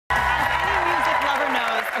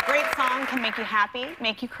song can make you happy,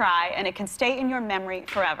 make you cry, and it can stay in your memory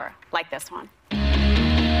forever, like this one.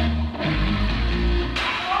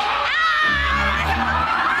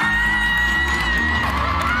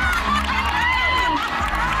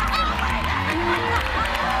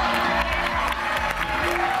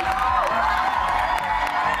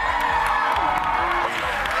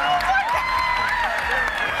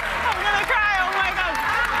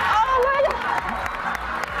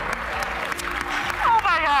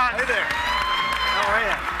 Hey there. How are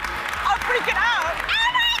you? I'm freaking out.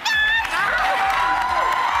 Oh my God!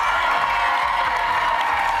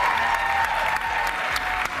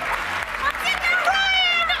 What's in there,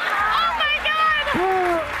 Ryan? Oh my God!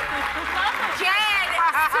 Jed,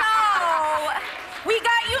 so we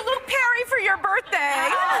got you Luke Perry for your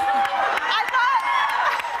birthday. I thought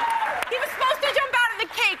He was supposed to jump out of the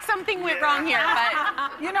cake. Something went wrong here,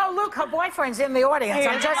 but You know, Luke, her boyfriend's in the audience.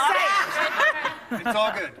 I'm just saying. It's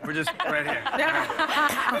all good. We're just right here.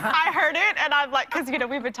 I heard it, and I'm like, because, you know,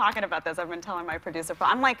 we've been talking about this. I've been telling my producer,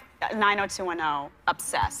 I'm like 90210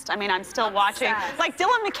 obsessed. I mean, I'm still watching. Like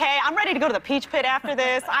Dylan McKay, I'm ready to go to the Peach Pit after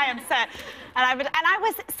this. I am set. And I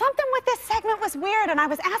was, something with this segment was weird, and I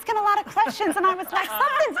was asking a lot of questions, and I was like,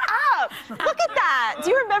 something's up. Look at that. Do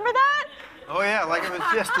you remember that? Oh, yeah, like it was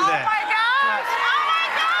yesterday. Oh, my gosh. Oh, my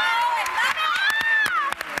God.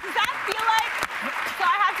 Does that feel like... So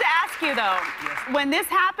I have to ask you, though, when this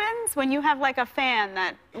happens, when you have, like, a fan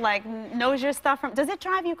that, like, knows your stuff from... Does it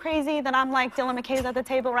drive you crazy that I'm, like, Dylan McKay's at the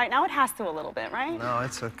table right now? It has to a little bit, right? No,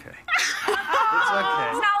 it's okay. It's okay.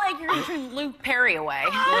 it's not like you're going to turn Luke Perry away.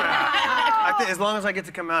 I think as long as I get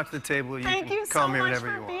to come out to the table, you Thank can you call so me much whatever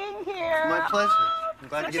for you want. being here. My pleasure. I'm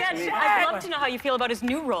glad to get to meet you. I'd love to know how you feel about his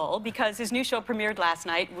new role, because his new show premiered last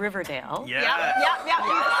night, Riverdale. Yeah. Yep.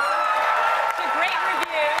 To great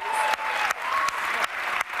reviews.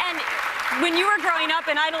 And when you were growing up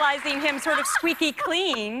and idolizing him sort of squeaky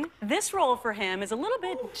clean, this role for him is a little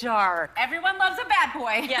bit dark. Everyone loves a bad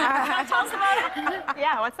boy. Yeah. Tell us about it.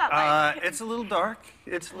 Yeah, what's that like? It's a little dark.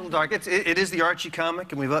 It's a little dark. It is the Archie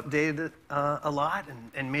comic, and we've updated it a lot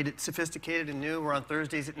and made it sophisticated and new. We're on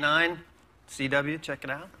Thursdays at 9. CW, check it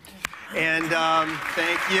out. And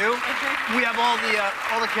thank you. We have all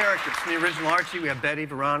the characters from the original Archie. We have Betty,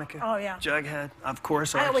 Veronica, Oh, yeah. Jughead, of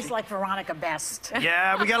course, Archie. I always like Veronica best.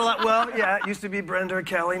 Yeah, we got a lot. Well, yeah, it used to be Brenda or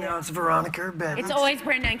Kelly. Now it's Veronica or Betty. It's always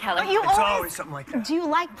Brenda and Kelly. But you It's always something like that. Do you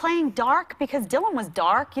like playing dark? Because Dylan was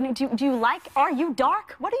dark. You know, do you like, are you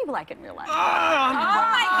dark? What do you like in real life? Oh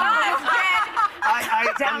my gosh,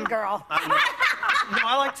 Jed. Down, girl. No,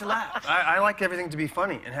 I like to laugh. I like everything to be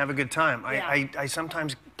funny and have a good time. Yeah. I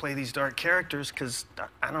sometimes play these dark characters because,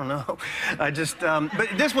 I don't know. I just, but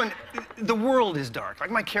this one, the world is dark. Like,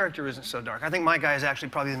 my character isn't so dark. I think my guy is actually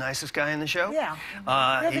probably the nicest guy in the show. Yeah.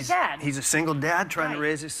 You're the dad. He's a single dad trying to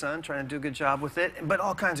raise his son, trying to do a good job with it. But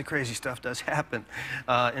all kinds of crazy stuff does happen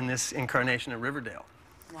in this incarnation of Riverdale.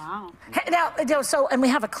 Wow. Hey, now, and we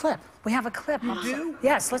have a clip. We have a clip. You do?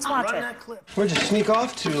 Yes, let's watch Run it. that clip. Where'd you sneak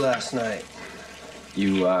off to last night?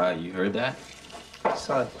 You heard that?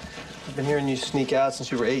 Son, I've been hearing you sneak out since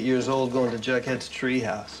you were 8 years old going to Jughead's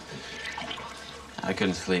treehouse. I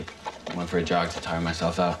couldn't sleep. I went for a jog to tire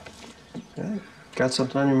myself out. Yeah, got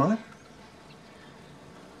something on your mind?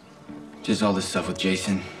 Just all this stuff with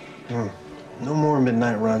Jason. No more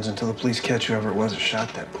midnight runs until the police catch whoever it was that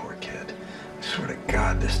shot that poor kid. I swear to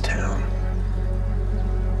God, this town.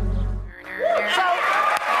 So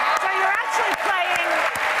you're actually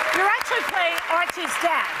playing Archie's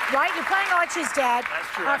dad, right? You're playing Archie's dad. That's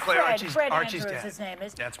true. I play Fred Archie's Andrews, dad. his name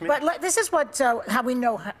is. That's me. But this is what how we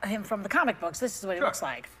know him from the comic books. This is what he looks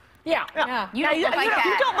like. Yeah. You don't look like that.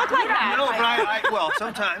 You don't look like that. No, but well,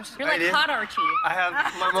 sometimes You're like I did. hot Archie. I have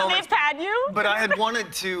my Do they moments. pad you? But I had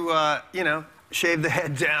wanted to, you know, shave the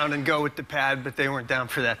head down and go with the pad, but they weren't down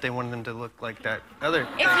for that. They wanted them to look like that other.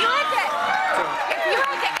 If you had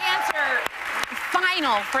to answer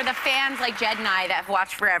final for the fans like Jed and I that have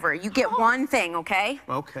watched forever, you get one thing, okay?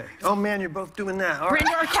 Okay. Oh man, you're both doing that. All right.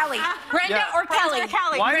 Brenda or Kelly? Brenda Yeah. or Kelly? Brenda or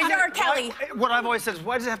Kelly. Why Brenda is or it- Kelly? What I've always said is,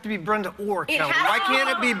 why does it have to be Brenda or Kelly? has Why to. can't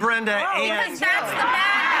it be Brenda and Because that's the Kelly?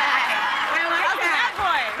 bad guy. I like that.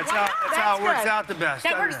 That's how it works out the best.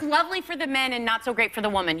 That doesn't works it? lovely for the men and not so great for the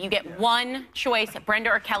woman. You get one choice, Brenda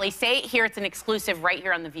or Kelly. Say it here. It's an exclusive right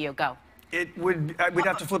here on The View. Go. It would. We'd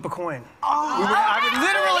have to flip a coin. I would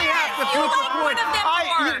literally have to You flip like a coin. one of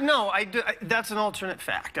them more. No, I do. That's an alternate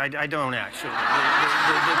fact. I don't actually. The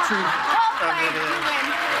truth of it is.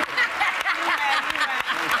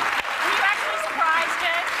 Were you actually surprised,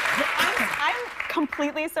 Jed? I'm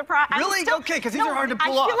completely surprised. Really? Okay, 'cause these are hard to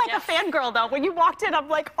pull I off. feel like a fangirl, though. When you walked in, I'm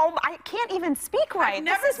like, oh, I can't even speak right. I've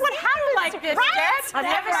never This is what seen you happens. like this, right? I've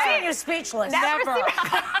never seen you speechless. Never seen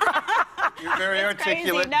You're very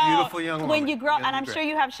articulate, Crazy. No, beautiful young woman. when you grow, You're and I'm great. sure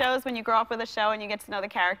you have shows when you grow up with a show and you get to know the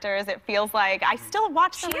characters. It feels like I still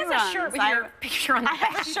watch the She reruns. has a shirt with your picture on the I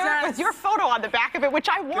have back. a shirt with your photo on the back of it, which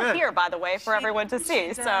I wore Good. here, by the way, for everyone to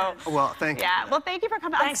see. So, Well, thank you. yeah. Well, thank you for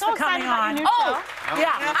coming. Thanks I'm so for coming excited about on. your new Oh, show.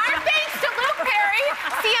 Yeah. Our thanks to Luke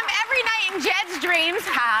Perry. See him every night in Jed's Dreams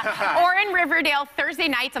or in Riverdale Thursday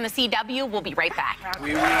nights on the CW. We'll be right back.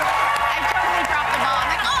 We will. I totally dropped the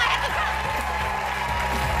ball.